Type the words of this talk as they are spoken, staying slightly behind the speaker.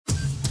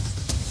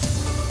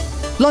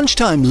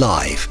Lunchtime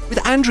Live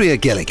with Andrea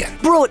Gilligan.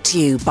 Brought to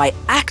you by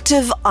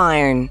Active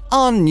Iron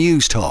On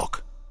News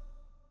Talk.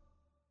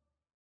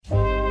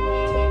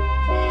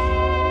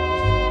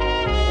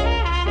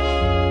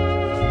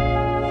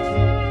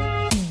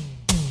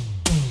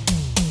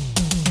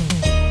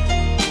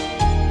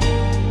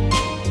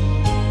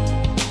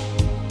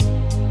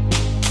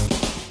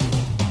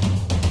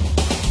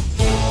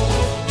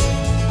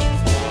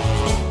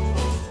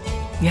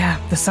 Yeah,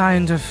 the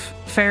sound of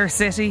Fair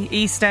City,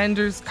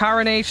 EastEnders,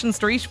 Coronation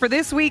Street. For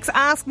this week's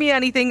Ask Me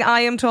Anything, I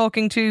am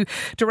talking to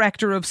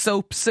Director of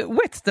Soaps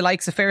with the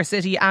likes of Fair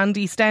City and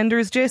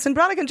EastEnders, Jason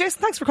Brannigan.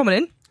 Jason, thanks for coming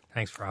in.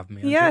 Thanks for having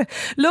me. Yeah,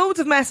 loads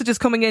of messages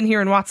coming in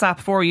here on WhatsApp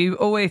for you.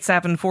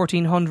 087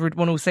 1400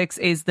 106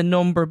 is the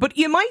number. But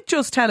you might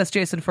just tell us,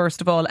 Jason, first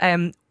of all,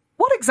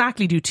 what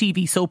exactly do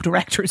TV soap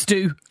directors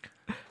do?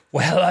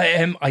 Well,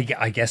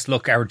 I guess,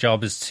 look, our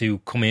job is to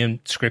come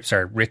in. Scripts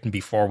are written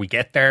before we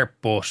get there,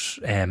 but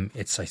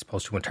it's, I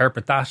suppose, to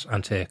interpret that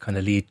and to kind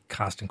of lead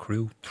cast and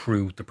crew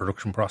through the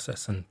production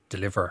process and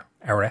deliver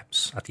our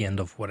eps at the end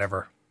of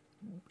whatever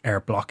our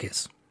block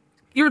is.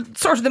 You're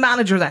sort of the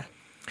manager then?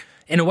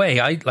 In a way,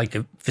 I like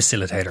a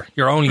facilitator.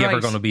 You're only ever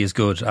going to be as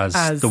good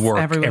as the work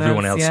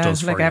everyone else does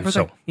for you.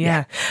 So,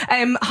 yeah.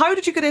 How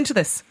did you get into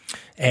this?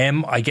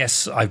 I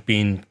guess I've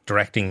been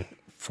directing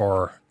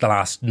for the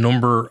last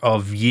number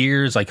of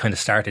years. I kind of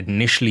started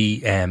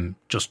initially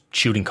just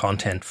shooting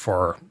content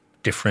for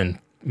different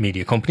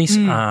media companies.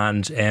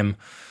 And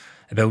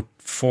about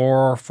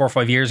four or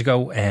 5 years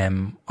ago,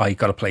 I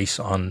got a place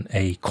on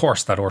a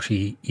course that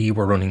RTE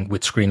were running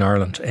with Screen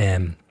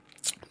Ireland,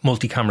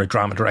 multi-camera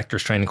drama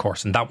directors training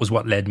course. And that was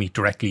what led me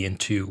directly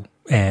into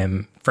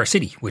Fair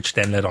City, which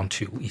then led on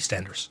to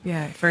EastEnders.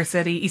 Yeah, Fair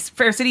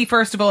City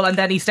first of all, and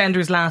then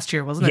EastEnders last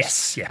year, wasn't it?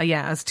 Yes, yeah.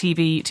 Yeah, as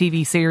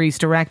TV series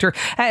director.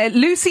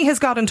 Lucy has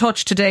got in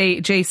touch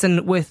today,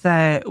 Jason, with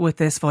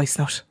this voice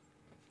note.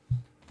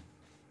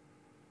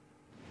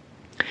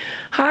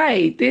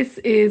 Hi, this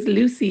is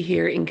Lucy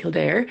here in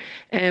Kildare.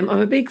 I'm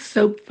a big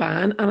soap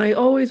fan, and I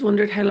always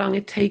wondered how long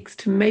it takes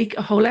to make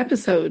a whole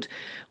episode.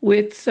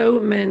 With so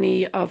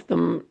many of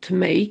them to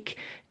make,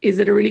 is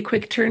it a really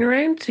quick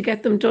turnaround to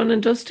get them done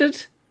and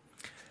dusted?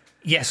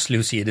 Yes,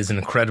 Lucy, it is an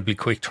incredibly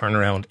quick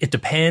turnaround. It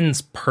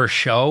depends per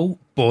show,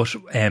 but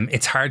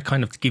it's hard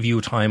kind of to give you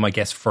a time, I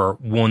guess, for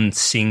one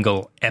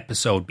single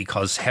episode,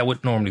 because how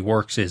it normally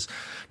works is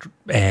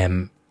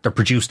they're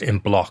produced in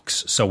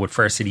blocks. So with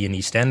Fair City and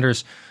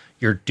EastEnders,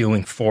 you're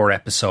doing 4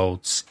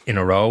 episodes in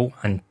a row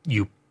and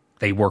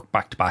they work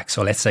back to back.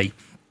 So let's say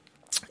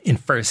in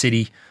Fair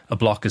City, a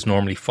block is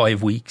normally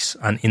 5 weeks,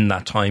 and in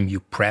that time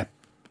you prep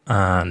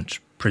and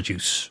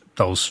produce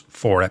those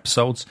 4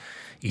 episodes.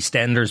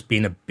 EastEnders,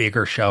 being a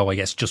bigger show, I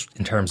guess, just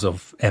in terms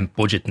of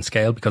budget and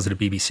scale because of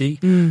the BBC,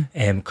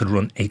 could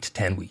run 8 to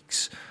 10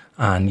 weeks.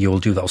 And you'll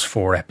do those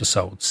 4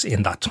 episodes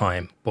in that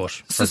time.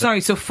 But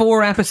so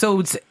 4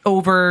 episodes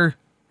over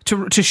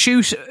to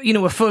shoot,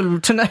 a full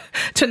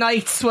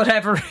tonight's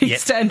whatever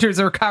EastEnders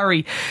or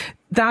Carrie.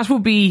 That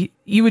would be,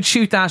 you would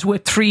shoot that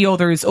with 3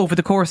 others over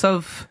the course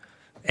of.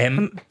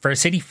 For a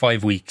city,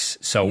 5 weeks.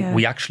 So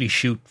we actually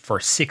shoot for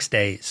 6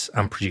 days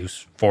and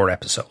produce 4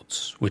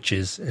 episodes, which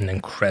is an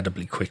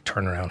incredibly quick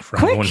turnaround for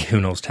anyone who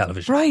knows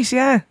television. Right,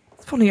 yeah.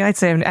 It's funny, I'd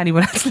say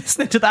anyone else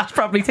listening to that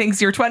probably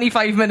thinks your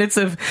 25 minutes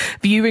of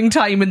viewing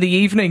time in the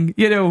evening,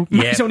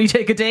 might only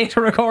take a day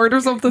to record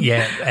or something.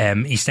 Yeah,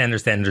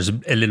 EastEnders, then there's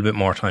a little bit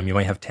more time. You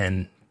might have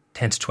 10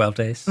 to 12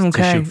 days to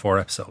shoot 4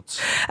 episodes.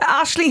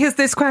 Ashley has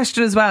this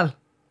question as well.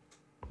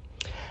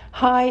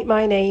 Hi,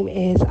 my name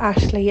is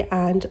Ashley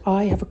and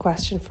I have a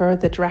question for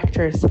the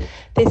directors.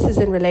 This is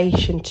in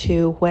relation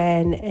to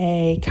when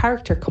a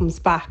character comes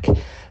back,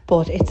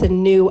 but it's a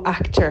new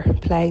actor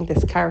playing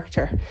this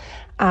character.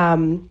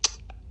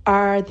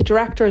 Are the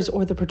directors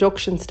or the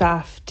production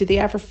staff, do they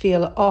ever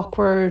feel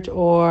awkward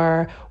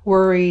or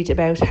worried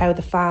about how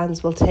the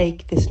fans will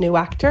take this new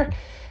actor,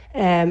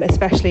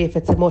 especially if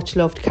it's a much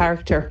loved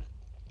character?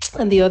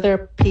 And the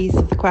other piece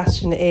of the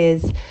question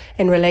is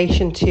in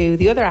relation to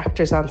the other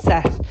actors on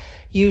set.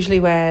 Usually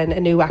when a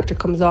new actor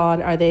comes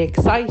on, are they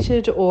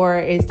excited or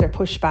is there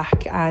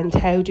pushback? And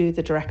how do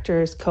the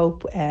directors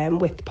cope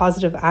with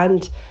positive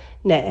and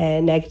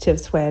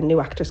negatives when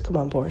new actors come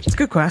on board? It's a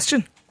good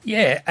question.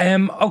 Yeah.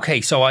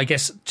 Okay. So I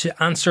guess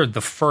to answer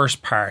the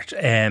first part,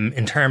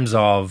 in terms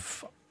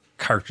of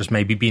characters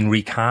maybe being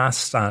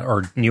recast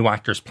or new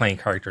actors playing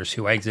characters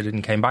who exited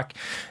and came back,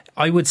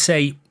 I would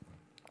say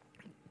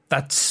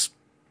that's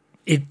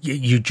it.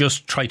 You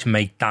just try to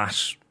make that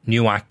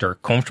new actor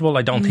comfortable.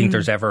 I don't think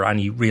there's ever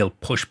any real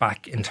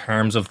pushback in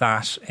terms of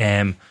that.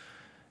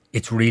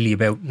 It's really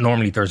about,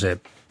 normally there's a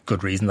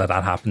good reason that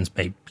happens,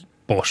 maybe,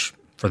 but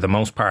for the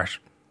most part,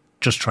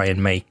 just try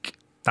and make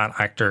that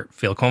actor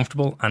feel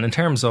comfortable. And in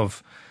terms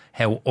of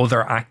how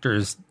other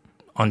actors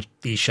on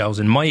these shows,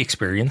 in my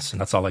experience, and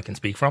that's all I can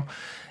speak from,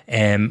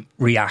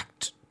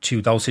 react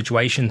to those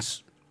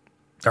situations,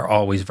 they're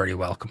always very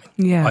welcoming.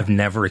 Yeah. I've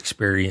never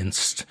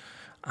experienced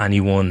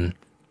anyone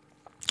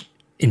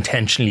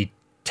intentionally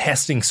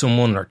testing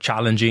someone or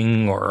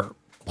challenging or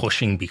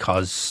pushing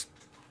because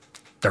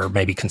they're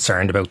maybe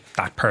concerned about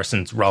that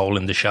person's role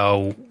in the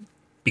show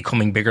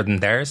becoming bigger than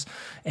theirs.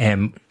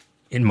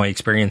 In my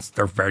experience,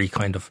 they're very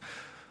kind of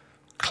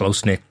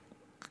close-knit.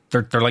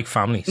 They're like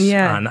families.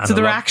 Yeah, and so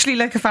they're actually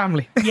like a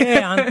family.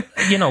 Yeah,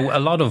 and a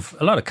lot of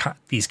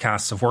these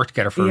casts have worked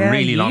together for a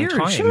really long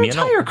time. An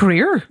entire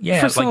career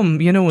for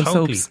some, in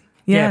totally. soaps.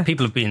 Yeah, some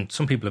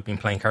people have been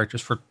playing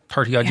characters for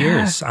 30 odd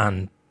years,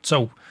 and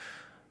so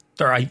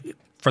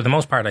for the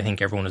most part, I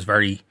think everyone is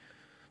very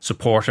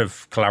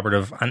supportive,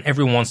 collaborative, and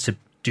everyone wants to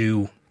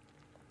do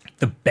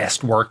the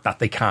best work that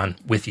they can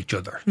with each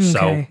other. Okay.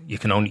 So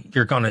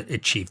you're going to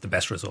achieve the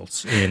best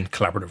results in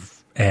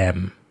collaborative,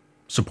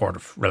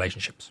 supportive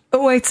relationships.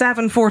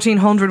 087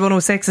 1400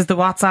 106 is the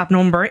WhatsApp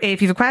number.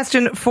 If you have a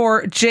question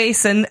for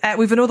Jason,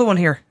 we've another one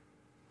here.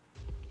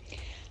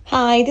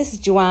 Hi, this is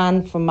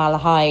Joanne from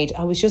Malahide.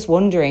 I was just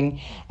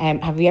wondering,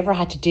 have you ever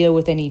had to deal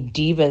with any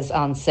divas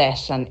on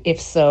set? And if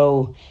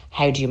so,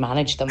 how do you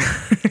manage them?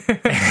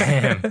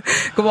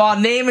 Go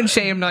on, name and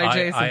shame now,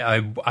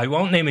 Jason. I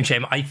won't name and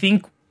shame. I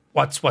think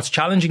what's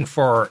challenging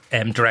for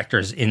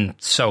directors in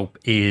soap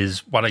is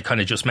what I kind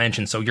of just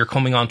mentioned. So you're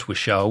coming onto a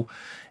show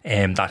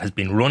that has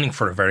been running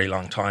for a very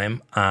long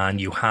time,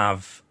 and you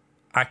have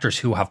actors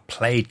who have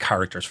played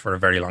characters for a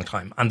very long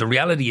time. And the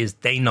reality is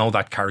they know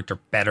that character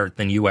better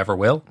than you ever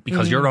will,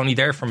 because you're only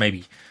there for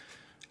maybe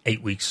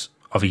 8 weeks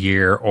of a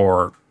year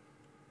or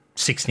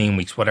 16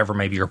 weeks, whatever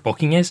maybe your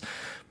booking is.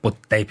 But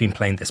they've been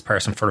playing this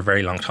person for a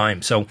very long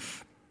time. So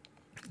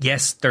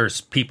yes, there's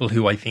people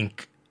who I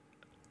think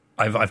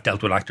I've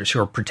dealt with actors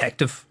who are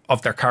protective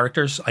of their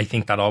characters. I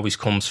think that always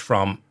comes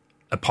from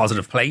a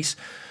positive place.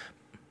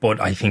 But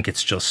I think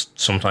it's just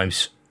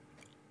sometimes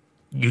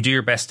you do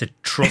your best to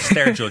trust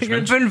their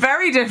judgment. You've been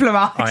very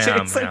diplomatic, I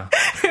am, Jason.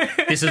 yeah.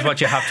 This is what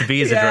you have to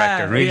be as a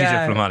director, really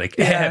diplomatic.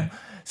 Yeah.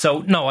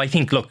 So, no, I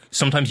think, look,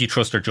 sometimes you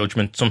trust their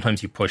judgment,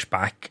 sometimes you push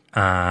back,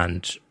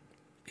 and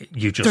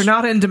you just... They're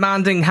not in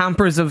demanding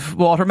hampers of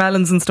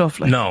watermelons and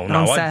stuff like No,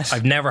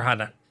 I've never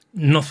had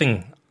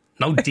nothing...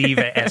 No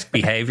diva-esque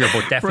behaviour,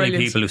 but definitely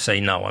people who say,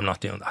 no, I'm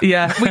not doing that.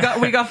 Yeah,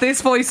 we got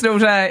this voice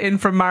note in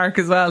from Mark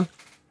as well.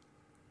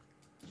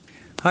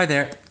 Hi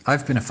there.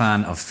 I've been a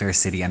fan of Fair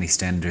City and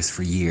EastEnders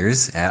for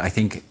years. I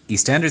think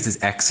EastEnders is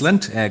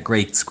excellent.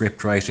 Great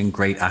script writing,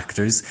 great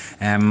actors.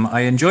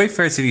 I enjoy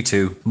Fair City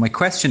too. My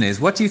question is,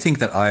 what do you think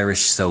that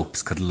Irish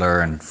soaps could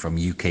learn from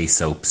UK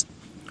soaps?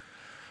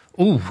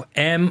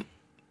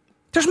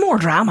 There's more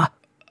drama.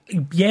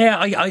 Yeah,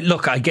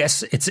 I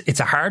guess it's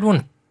a hard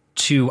one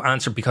to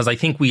answer, because I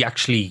think we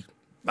actually,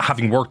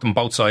 having worked on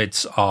both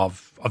sides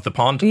of the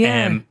pond,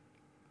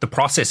 the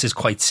process is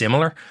quite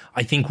similar.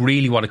 I think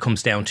really what it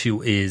comes down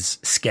to is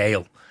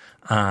scale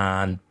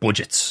and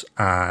budgets,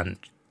 and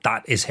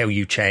that is how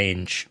you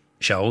change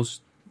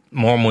shows.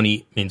 More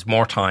money means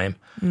more time,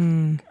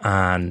 and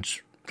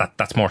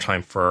that's more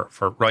time for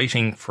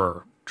writing,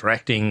 for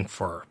directing,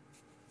 for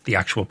the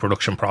actual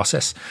production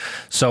process.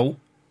 So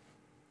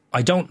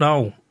I don't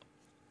know.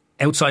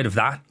 Outside of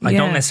that, I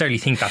don't necessarily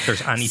think that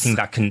there's anything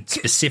that can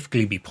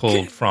specifically be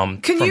pulled from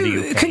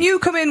the UK. Can you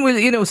come in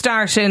with,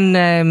 start in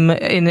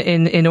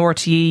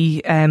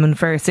RTE and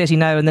Fair City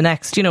now in the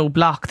next,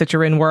 block that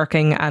you're in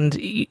working, and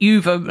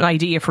you've an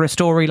idea for a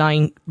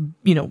storyline,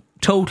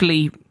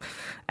 totally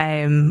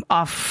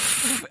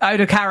off, out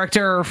of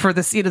character for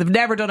this, they've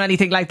never done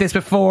anything like this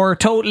before,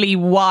 totally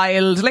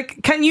wild.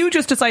 Like, can you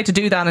just decide to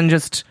do that and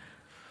just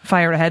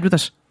fire ahead with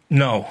it?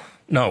 No.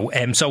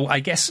 So I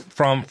guess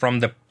from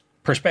the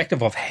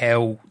perspective of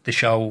how these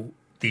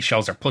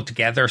shows are put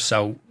together.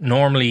 So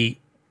normally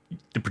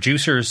the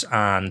producers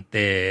and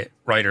the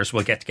writers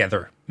will get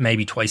together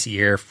maybe twice a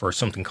year for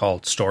something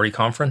called Story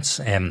Conference.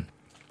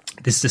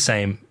 This is the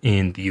same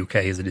in the UK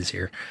as it is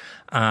here.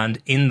 And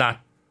in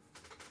that,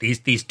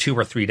 these 2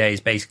 or 3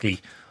 days,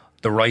 basically,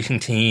 the writing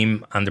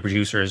team and the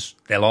producers,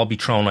 they'll all be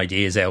throwing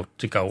ideas out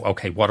to go,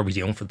 okay, what are we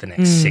doing for the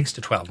next 6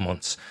 to 12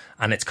 months?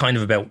 And it's kind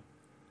of about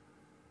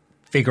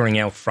figuring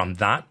out from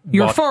that.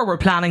 You're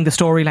forward planning the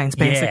storylines,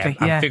 basically.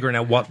 And figuring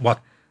out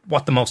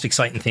what the most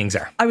exciting things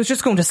are. I was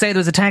just going to say, there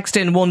was a text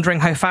in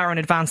wondering how far in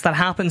advance that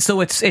happens.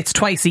 So it's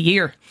twice a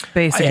year,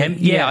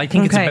 basically. I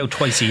think it's about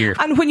twice a year.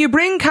 And when you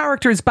bring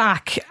characters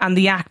back and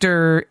the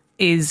actor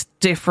is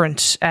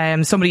different,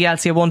 somebody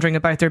else here wondering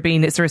about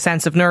is there a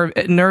sense of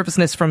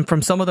nervousness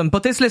from some of them?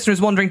 But this listener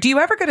is wondering, do you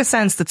ever get a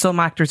sense that some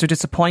actors are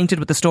disappointed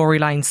with the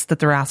storylines that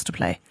they're asked to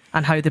play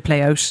and how they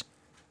play out?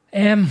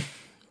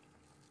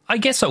 I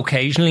guess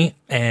occasionally.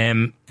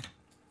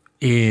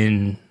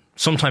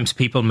 Sometimes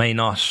people may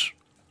not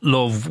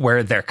love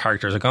where their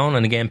characters are going,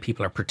 and again,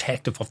 people are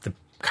protective of the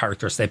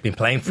characters they've been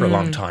playing for a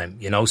long time.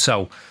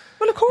 So,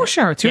 well, of course,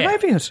 sure, it's your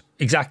livelihood.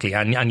 Exactly,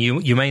 and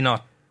you may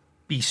not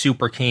be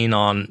super keen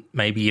on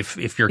maybe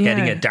if you're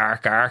getting a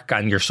dark arc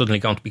and you're suddenly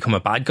going to become a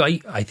bad guy.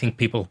 I think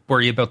people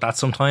worry about that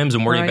sometimes,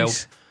 and worry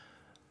about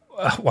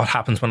what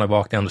happens when I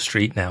walk down the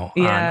street now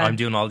and I'm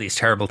doing all these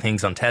terrible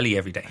things on telly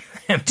every day.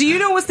 Do you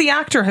know, as the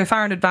actor, how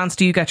far in advance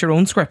do you get your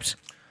own script?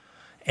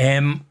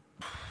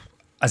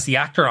 as the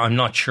actor, I'm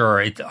not sure.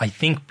 I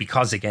think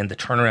because, again, the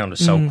turnaround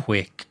is so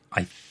quick,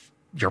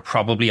 you're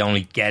probably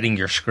only getting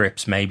your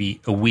scripts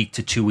maybe a week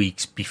to 2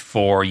 weeks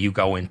before you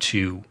go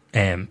into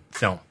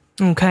film.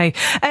 Okay.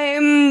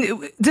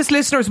 This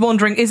listener's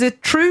wondering, is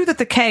it true that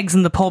the kegs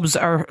in the pubs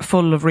are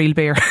full of real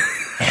beer?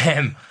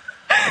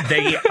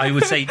 I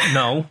would say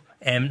no,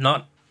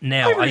 not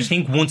now. I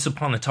think once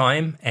upon a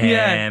time,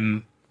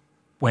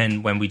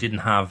 when we didn't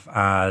have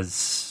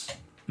as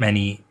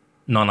many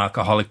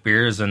non-alcoholic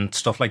beers and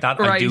stuff like that,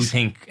 I do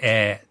think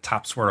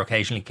taps were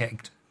occasionally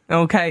kegged.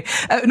 Okay.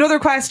 Another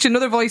question,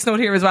 another voice note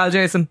here as well,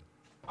 Jason.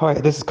 Hi,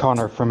 this is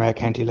Connor from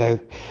County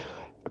Louth.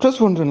 Just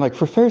wondering, like,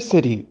 for Fair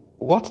City,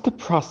 what's the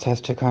process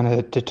to kind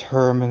of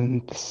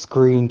determine the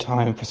screen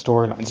time for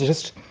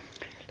storylines?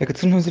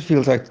 Sometimes it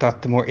feels like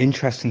that the more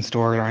interesting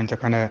storylines are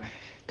kind of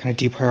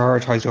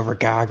deprioritized over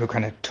gag or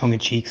kind of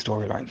tongue-in-cheek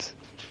storylines.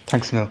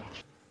 Thanks, Mil.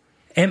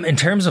 In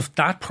terms of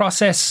that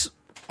process,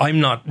 I'm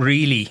not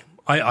really.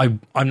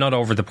 I'm not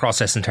over the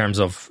process in terms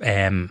of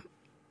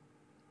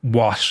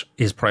what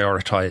is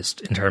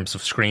prioritised in terms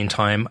of screen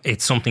time.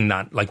 It's something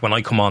that, like, when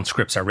I come on,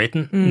 scripts are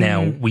written.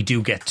 Now, we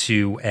do get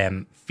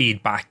to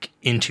feedback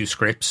into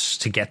scripts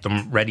to get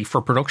them ready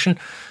for production.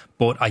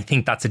 But I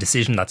think that's a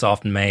decision that's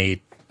often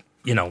made,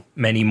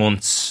 many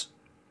months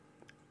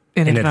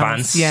in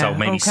advance. Yeah. So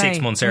maybe 6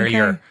 months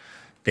earlier,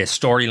 the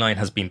storyline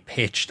has been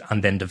pitched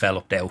and then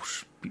developed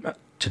out.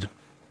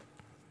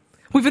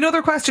 We've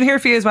another question here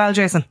for you as well,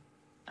 Jason.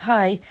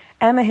 Hi,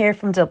 Emma here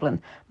from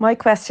Dublin. My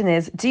question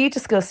is, do you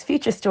discuss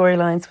future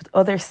storylines with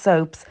other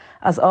soaps,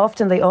 as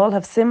often they all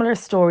have similar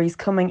stories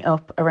coming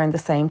up around the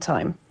same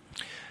time?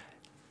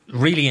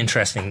 Really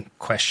interesting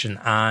question,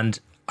 and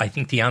I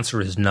think the answer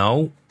is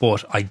no,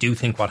 but I do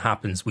think what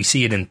happens, we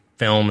see it in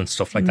film and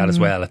stuff like that as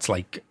well. It's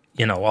like,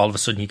 all of a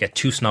sudden you get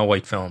 2 Snow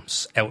White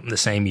films out in the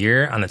same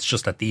year, and it's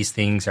just that these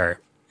things are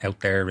out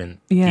there in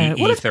the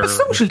ether. It's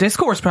social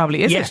discourse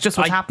probably, isn't it? It's just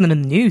what's happening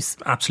in the news.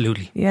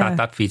 Absolutely. Yeah.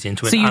 That feeds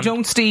into it. So you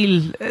don't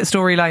steal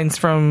storylines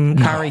from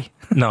Carrie?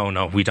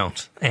 No, we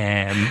don't.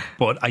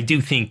 But I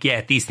do think,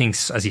 these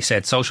things, as you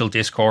said, social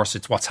discourse,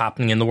 it's what's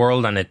happening in the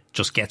world, and it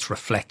just gets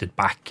reflected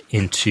back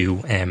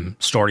into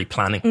story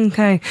planning.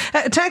 Okay.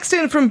 Text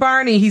in from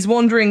Barney, he's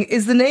wondering,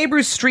 is the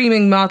Neighbours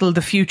streaming model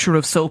the future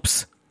of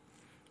soaps?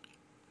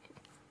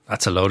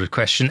 That's a loaded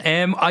question.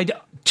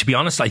 To be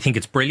honest, I think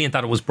it's brilliant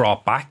that it was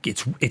brought back.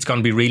 It's going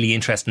to be really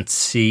interesting to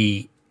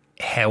see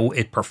how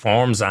it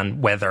performs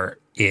and whether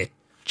it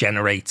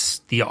generates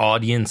the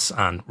audience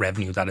and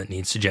revenue that it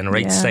needs to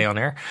generate to stay on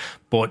air.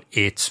 But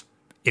it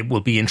will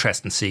be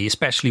interesting to see,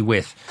 especially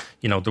with,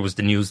 there was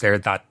the news there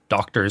that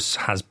Doctors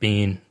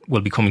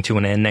will be coming to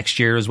an end next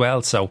year as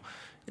well. So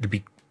it'll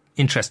be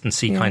interesting to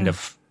see kind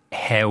of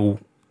how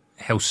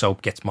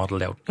soap gets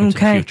modelled out into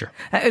the future.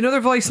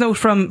 Another voice note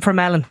from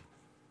Ellen.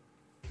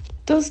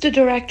 Does the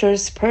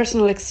director's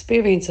personal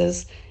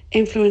experiences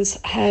influence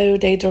how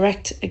they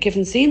direct a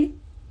given scene?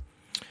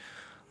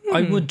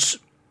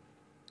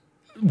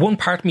 One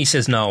part of me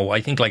says no.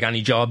 I think, like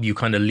any job, you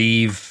kind of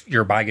leave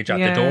your baggage at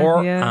the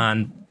door. Yeah.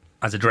 And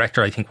as a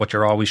director, I think what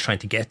you're always trying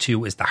to get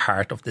to is the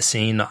heart of the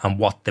scene and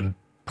what the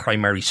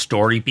primary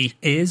story beat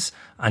is.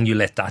 And you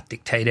let that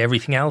dictate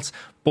everything else.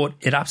 But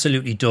it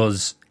absolutely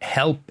does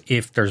help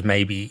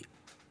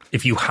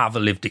if you have a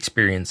lived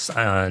experience,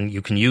 and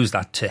you can use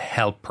that to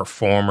help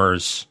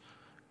performers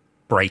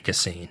break a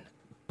scene.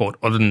 But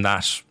other than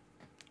that,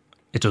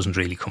 it doesn't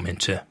really come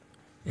into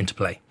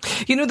play.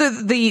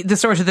 The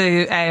sort of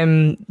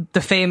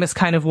the famous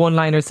kind of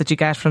one-liners that you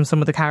get from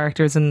some of the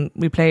characters, and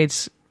we played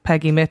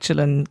Peggy Mitchell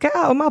and "Get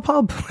out of my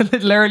pub" a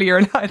little earlier,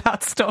 and how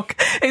that stuck.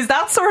 Is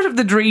that sort of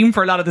the dream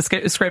for a lot of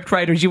the script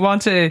writers? You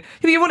want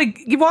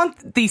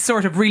these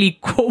sort of really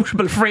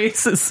quotable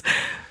phrases.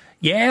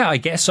 Yeah, I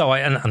guess so.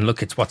 And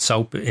look, it's what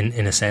soap,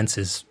 in a sense,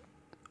 is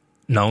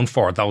known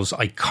for, those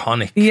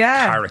iconic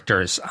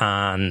characters.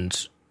 And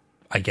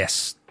I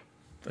guess,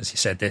 as you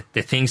said,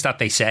 the things that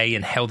they say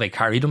and how they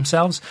carry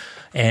themselves.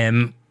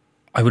 I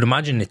would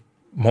imagine it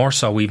more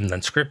so even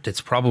than script.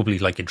 It's probably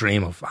like a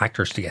dream of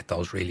actors to get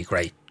those really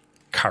great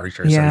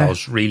characters and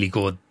those really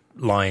good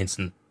lines.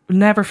 And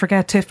never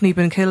forget Tiffany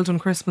being killed on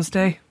Christmas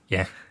Day.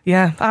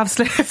 Yeah,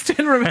 absolutely.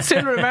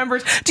 Still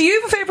remembers. Do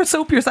you have a favourite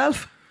soap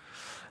yourself?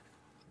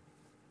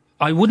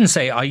 I wouldn't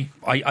say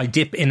I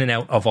dip in and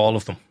out of all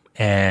of them.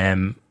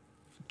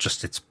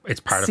 Just it's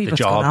part of the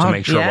job to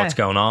make sure what's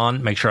going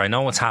on, make sure I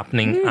know what's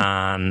happening,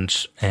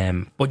 and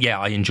but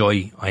I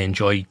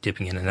enjoy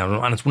dipping in and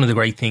out. And it's one of the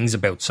great things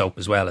about soap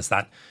as well, is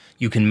that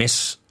you can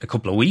miss a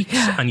couple of weeks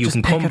and you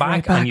can come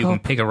back and you can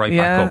pick it right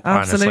back up,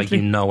 absolutely.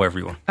 And it's like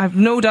everyone. I've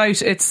no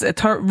doubt it's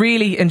a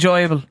really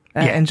enjoyable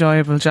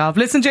job.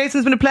 Listen, Jason,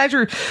 it's been a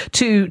pleasure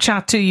to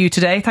chat to you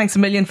today. Thanks a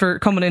million for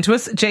coming into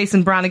us.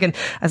 Jason Brannigan,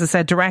 as I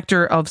said,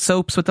 director of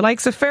soaps with the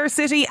likes of Fair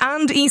City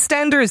and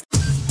EastEnders.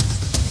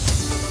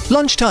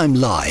 Lunchtime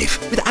Live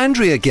with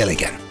Andrea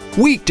Gilligan.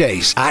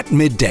 Weekdays at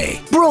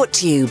midday. Brought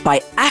to you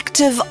by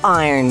Active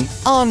Iron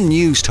On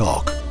News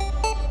Talk.